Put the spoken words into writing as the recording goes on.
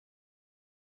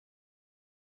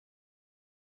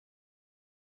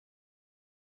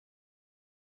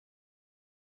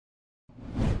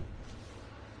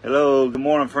Hello, good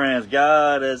morning, friends.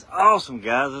 God is awesome,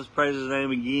 guys. Let's praise His name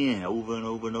again, over and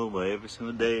over and over, every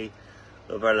single day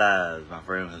of our lives, my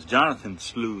friends. Jonathan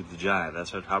slew the giant.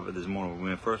 That's our topic this morning.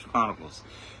 We're in 1 Chronicles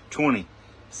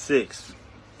 26.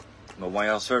 But while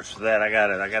y'all search for that, I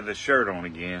got this shirt on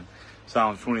again.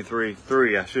 Psalm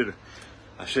 23:3.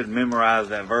 I should memorize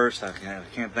that verse. I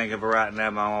can't think of it right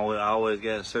now, but I always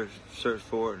got to search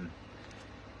for it and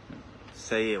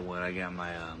say it when I got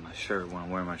my shirt, when I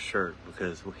wear my shirt,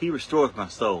 because He restoreth my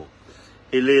soul.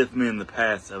 He leadeth me in the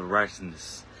paths of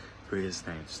righteousness for His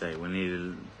name's sake. We need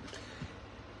to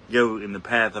go in the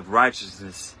path of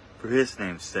righteousness for His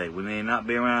name's sake. We need to not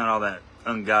be around all that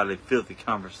ungodly, filthy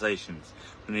conversations.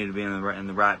 We need to be in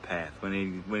the right path. We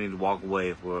need to walk away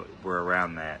if we're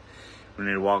around that. We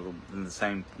need to walk in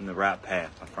the right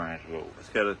path, my friends. Let's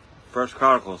go to 1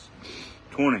 Chronicles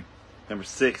 20, number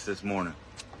 6 this morning.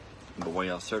 But while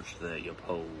y'all search for that, your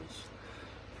polls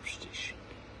for station.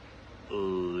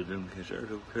 Oh, them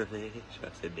conservative critics. I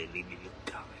said they need to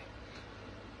comment.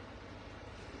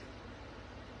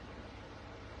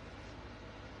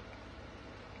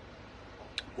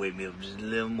 Wake me up just a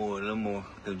little more.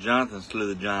 Because Jonathan slew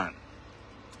the giant.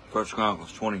 1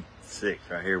 Chronicles 26,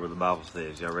 right here where the Bible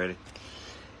says. Y'all ready?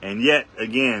 And yet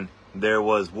again there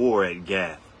was war at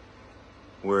Gath,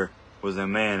 where was a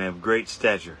man of great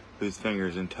stature, whose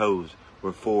fingers and toes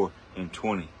were 24,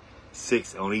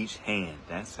 6 on each hand.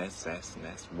 That's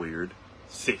weird.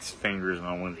 6 fingers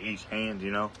on each hand,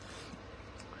 you know.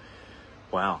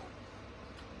 Wow.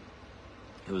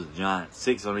 It was a giant,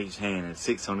 6 on each hand and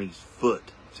 6 on each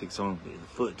foot. 6 on the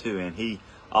foot too, and he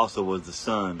also was the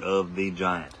son of the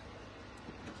giant.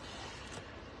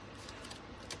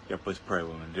 Yeah, please pray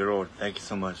with me. Dear Lord, thank you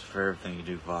so much for everything you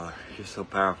do, Father. You're so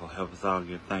powerful. Help us all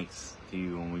give thanks to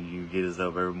you when you get us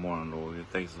up every morning, Lord. Give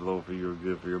thanks, Lord, for your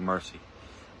good, for your mercy,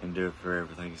 and do it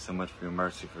forever. Thank you so much for your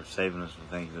mercy, for saving us from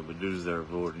things that we do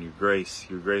deserve, Lord, and your grace,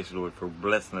 Lord, for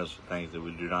blessing us with things that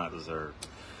we do not deserve.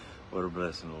 What a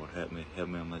blessing, Lord. Help me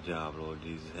on my job, Lord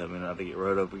Jesus. Help me not to get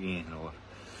rode up again, Lord.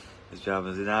 This job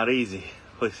is not easy.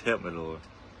 Please help me, Lord.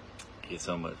 Thank you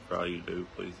so much for all you do.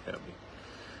 Please help me.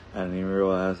 I didn't even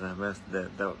realize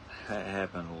that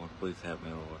happened, Lord. Please help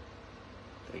me, Lord.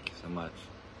 Thank you so much.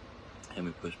 Help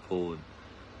me push, pull, and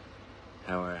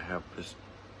how push,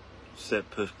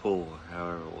 pull,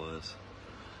 however it was.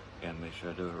 Gotta make sure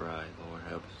I do it right, Lord.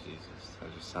 Help us, Jesus.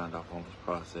 I just signed off on this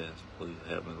process. Please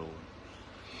help me, Lord.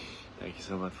 Thank you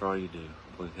so much for all you do.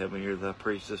 Please help me hear that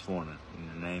preach this morning.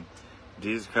 In the name of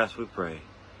Jesus Christ we pray.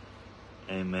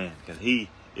 Amen. Because He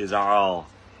is our all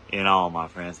in all, my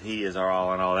friends. He is our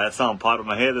all in all. That song popped in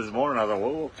my head this morning. I was like,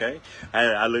 whoa, okay.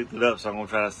 I looked it up, so I'm going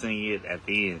to try to sing it at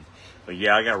the end. But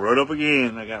yeah, I got rode up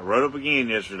again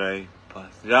yesterday. But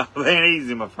the job ain't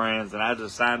easy, my friends. And I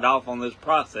just signed off on this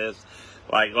process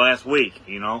like last week,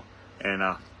 you know. And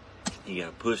you got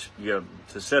to push. To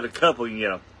set a couple, you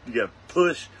got to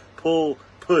push, pull,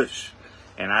 push.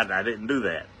 And I didn't do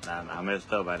that. I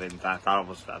messed up. I thought it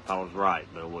was right,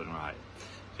 but it wasn't right.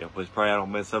 So please pray I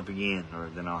don't mess up again, or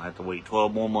then I'll have to wait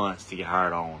 12 more months to get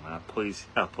hired on. Please,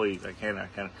 I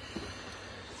can't.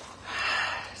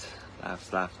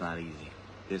 Life's not easy.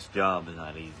 This job is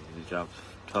not easy. This job's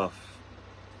tough.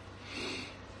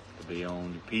 To be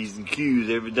on your P's and Q's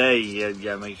every day. You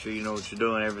gotta make sure you know what you're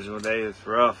doing every single day. It's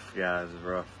rough, guys. It's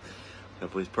rough. So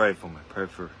please pray for me. Pray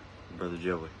for Brother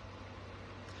Joey.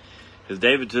 Because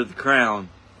David took the crown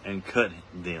and cut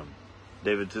them.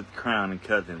 David took the crown and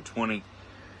cut them. 20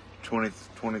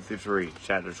 through 3.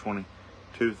 Chapter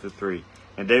 22 through 3.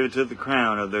 And David took the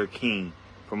crown of their king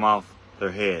from off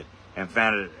their head, and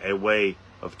found it a way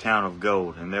of town of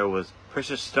gold, and there was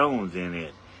precious stones in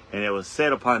it, and it was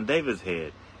set upon David's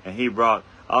head. And he brought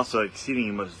also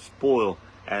exceeding much spoil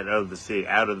out of the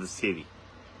city.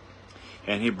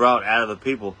 And he brought out of the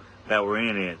people that were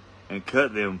in it, and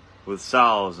cut them with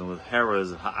saws and with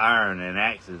harrows of iron and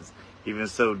axes. Even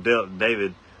so dealt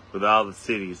David with all the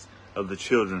cities of the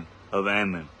children of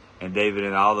Ammon. And David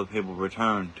and all the people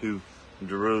returned to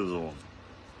Jerusalem.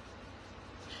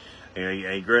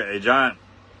 A giant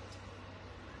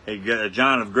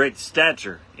of great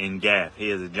stature in Gath. He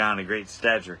is a giant of great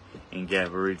stature in Gath.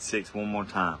 We read 6 one more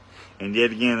time. And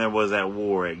yet again there was that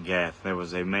war at Gath. There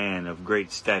was a man of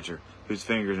great stature, whose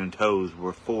fingers and toes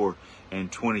were 24,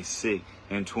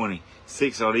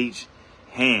 6 on each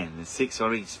hand, and 6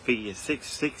 on each feet.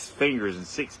 Six fingers and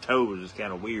 6 toes is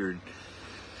kind of weird.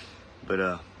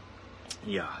 But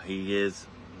yeah, he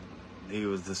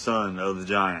was the son of the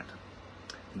giant.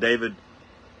 David's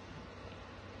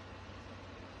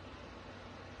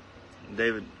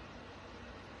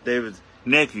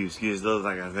nephew,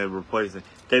 like I said, replacing.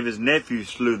 David's nephew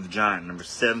slew the giant, number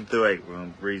 7 through 8. We're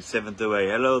going to read 7 through 8.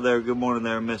 Hello there, good morning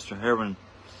there, Mr. Herman.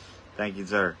 Thank you,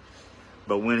 sir.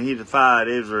 But when he defied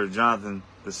Israel, Jonathan,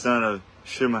 the son of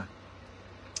Shema,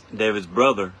 David's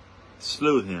brother,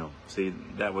 slew him. See,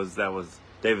 that was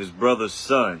David's brother's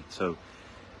son. So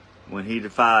when he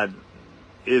defied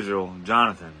Israel,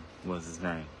 Jonathan was his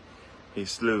name. He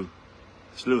slew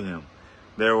him.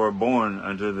 There were born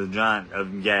unto the giant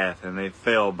of Gath, and they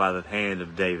fell by the hand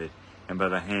of David, and by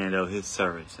the hand of his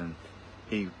servants. And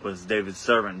he was David's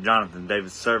servant, Jonathan,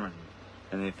 David's servant,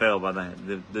 and they fell by the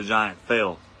hand. The giant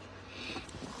fell.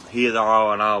 He is our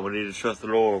all in all. We need to trust the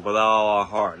Lord with all our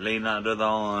heart. Lean not to thy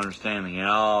own understanding. In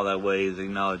all thy ways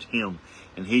acknowledge him,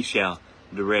 and he shall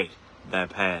direct thy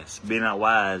paths. Be not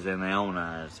wise in thy own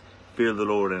eyes. Fear the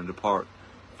Lord and depart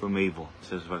from evil. It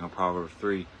says back in Proverbs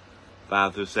 3,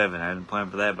 5 through 7. I didn't plan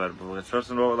for that, but trust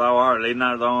the Lord with all our heart. Lean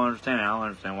not to thy own understanding. I don't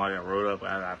understand why I got wrote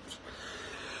up.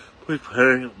 Please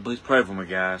pray for me,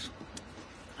 guys.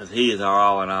 Because he is our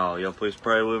all in all. Y'all please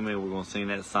pray with me. We're going to sing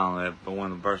that song. But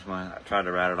one of the verses, I tried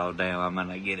to write it all down. I might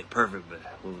not get it perfect, but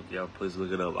y'all please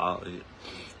look it up. I'm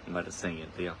about to sing it.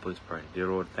 Y'all please pray. Dear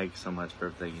Lord, thank you so much for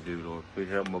everything you do, Lord. Please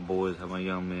help my boys, help my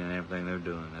young men, and everything they're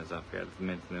doing. As I forgot to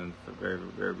mention them at the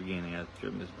very beginning. I sure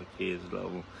miss my kids,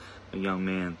 love them. My young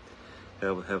men,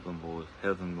 help them, boys.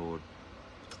 Help them, Lord.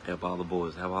 Help all the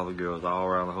boys, help all the girls, all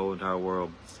around the whole entire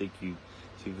world. Seek the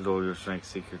Lord, your strength,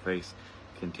 seek your face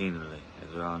continually,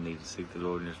 as we all need to seek the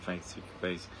Lord in your strength, seek your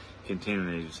face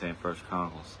continually, as you say in 1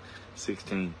 Chronicles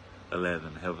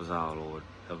 16:11. Help us all, Lord.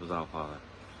 Help us all, Father.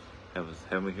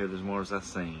 Help me here this morning as I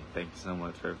sing. Thank you so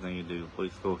much for everything you do.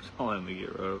 Please, Lord, don't let me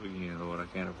get right up again, Lord. I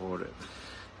can't afford it.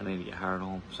 I need to get hired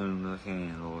on as soon as I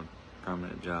can, Lord.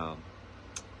 Permanent job.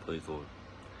 Please, Lord.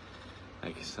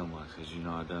 Thank you so much, because you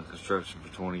know I've done construction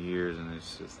for 20 years, and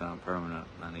it's not permanent.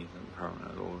 I need something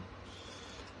permanent, Lord.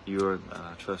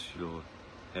 I trust you, Lord.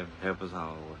 Help us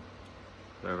all, Lord.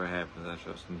 Whatever happens, I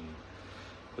trust in you.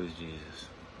 Please, Jesus.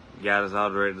 Guide us all,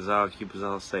 direct us all, keep us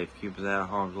all safe, keep us out of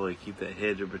harm's way, keep that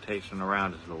hedge of protection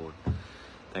around us, Lord.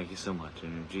 Thank you so much.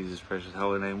 In Jesus' precious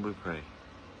holy name we pray.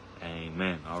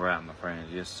 Amen. All right, my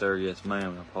friends. Yes, sir. Yes,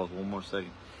 ma'am. I'll pause one more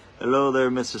second. Hello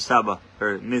there, Mr. Saba.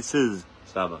 Or Mrs.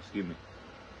 Saba, excuse me.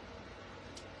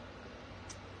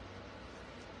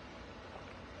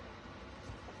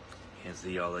 Can't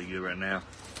see all that good right now.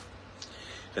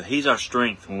 But he's our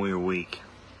strength when we are weak.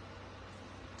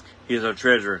 He is our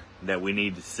treasure that we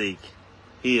need to seek.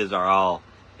 He is our all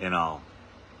in all.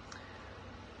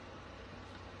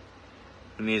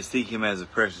 We need to seek him as a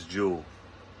precious jewel.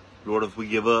 Lord, if we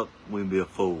give up, we'll be a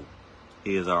fool.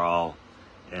 He is our all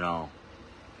in all.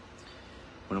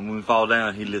 When we fall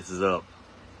down, he lifts us up.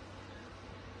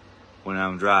 When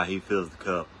I'm dry, he fills the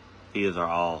cup. He is our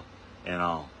all in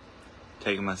all.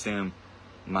 Taking my sin,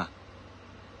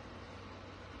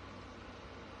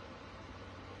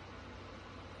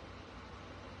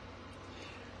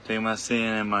 Take my sin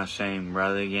and my shame.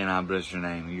 Rather again, I bless your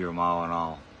name. You're my all in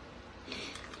all.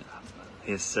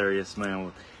 Yes, sir. Yes,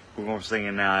 ma'am. We're going to sing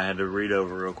it now. I had to read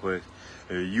over real quick.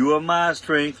 You are my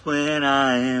strength when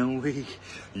I am weak.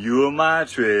 You are my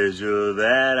treasure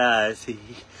that I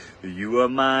seek. You are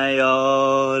my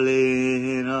all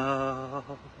in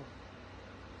all.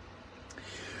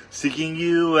 Seeking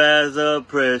you as a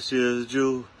precious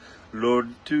jewel.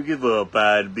 Lord, to give up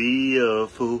I'd be a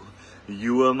fool.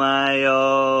 You are my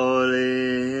all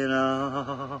in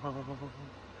all.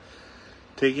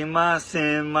 Taking my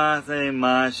sin, my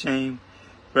shame.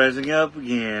 Rising up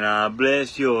again, I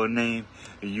bless your name.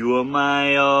 You are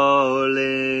my all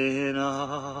in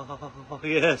all.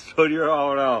 Yes, Lord, you're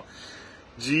all in all.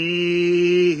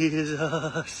 Jesus,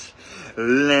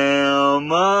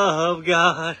 Lamb of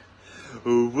God,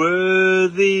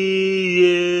 worthy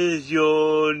is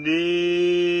your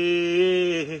name.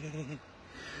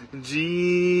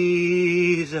 Jesus,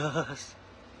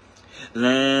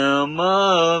 Lamb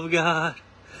of God,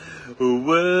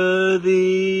 worthy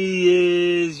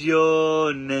is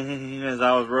your name. As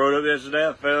I was rode up yesterday,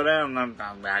 I fell down and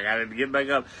I got to get back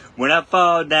up. When I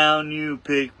fall down, you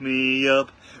pick me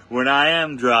up. When I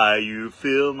am dry, you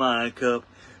fill my cup.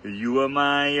 You are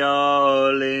my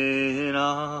all in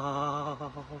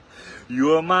all.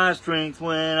 You are my strength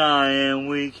when I am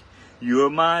weak. You are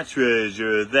my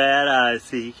treasure that I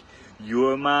seek. You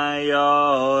are my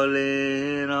all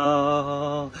in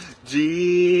all.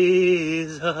 Jesus,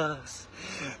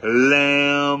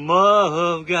 Lamb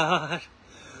of God,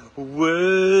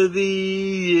 worthy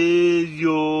is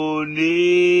your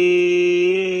name.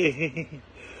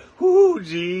 Ooh,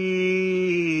 Jesus,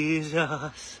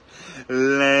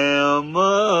 Lamb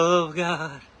of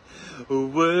God,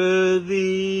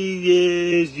 Worthy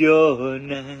is your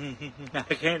name. I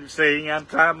can't sing, I'm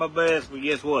trying my best, but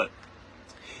guess what?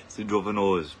 It's a joyful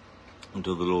noise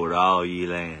unto the Lord, all ye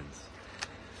lands.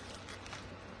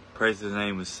 Praise his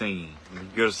name with singing.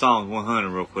 Go to Psalms 100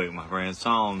 real quick, my friends.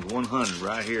 Psalms 100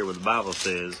 right here, where the Bible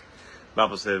says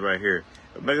right here,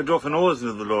 make a joyful noise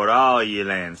unto the Lord, all ye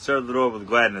lands. Serve the Lord with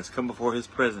gladness. Come before his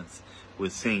presence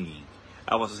with singing.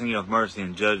 I will sing of mercy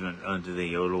and judgment unto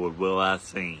thee, O Lord, will I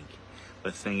sing.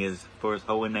 Let's sing his for his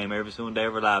holy name every single day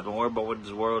of our life. Don't worry about what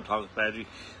this world talks about you.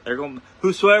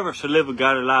 Whosoever shall live a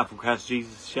godly life with Christ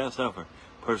Jesus shall suffer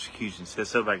persecution. It says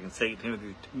so back in 2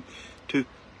 Timothy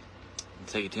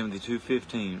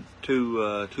 2:15,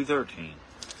 2:13.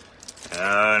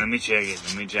 Let me check it.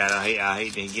 I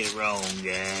hate to get it wrong,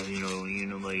 guys. You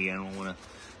know me. I don't want to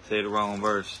say the wrong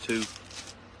verse. 2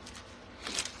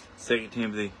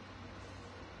 Timothy.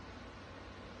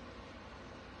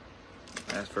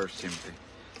 That's 1 Timothy.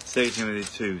 2 Timothy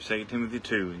 2. 2 Timothy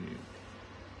 2.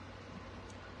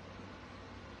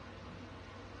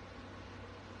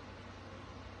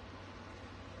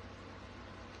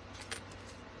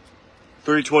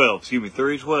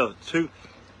 3:12.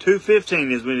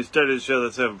 2:15 is when you study to show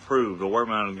thyself approved, a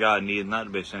workman of God needeth not to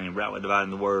be ashamed, rightly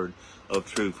dividing the word of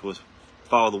truth. We'll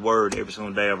follow the word every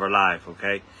single day of our life,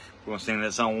 okay? We're going to sing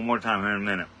that song one more time here in a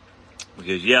minute.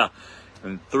 Because, yeah,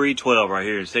 in 3:12 right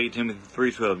here, in 2 Timothy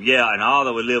 3:12, yeah, and all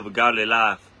that will live a godly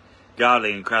life,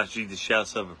 godly in Christ Jesus shall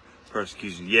suffer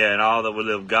persecution. Yeah, and all that will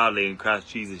live godly in Christ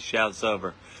Jesus shall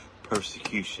suffer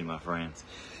persecution, my friends.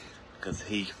 Because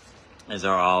he is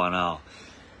our all in all.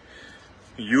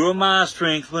 You are my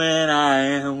strength when I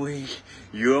am weak.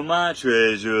 You are my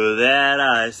treasure that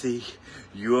I seek.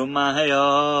 You are my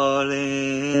all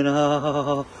in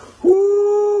all.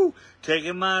 Woo!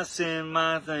 Taking my sin,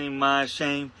 my thing, my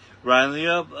shame. Rising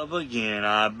up again,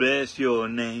 I bless your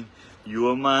name. You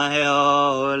are my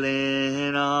all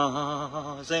in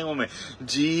all. Sing with me.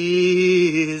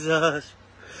 Jesus,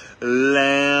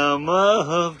 Lamb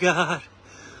of God.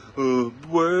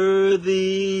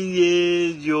 Worthy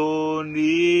is your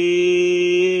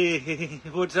name.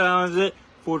 What time is it?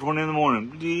 4:20 in the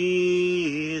morning.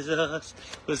 Jesus.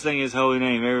 Let's sing his holy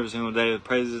name every single day. Let's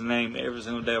praise his name every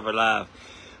single day of our life.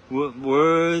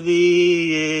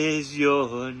 Worthy is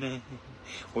your name.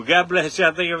 Well, God bless you.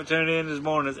 Thank you for tuning in this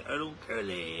morning. It's Earl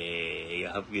Kearley.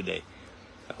 Have a good day.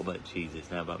 How about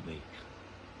Jesus? Not about me.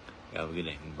 Have a good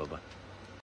day. Bye-bye.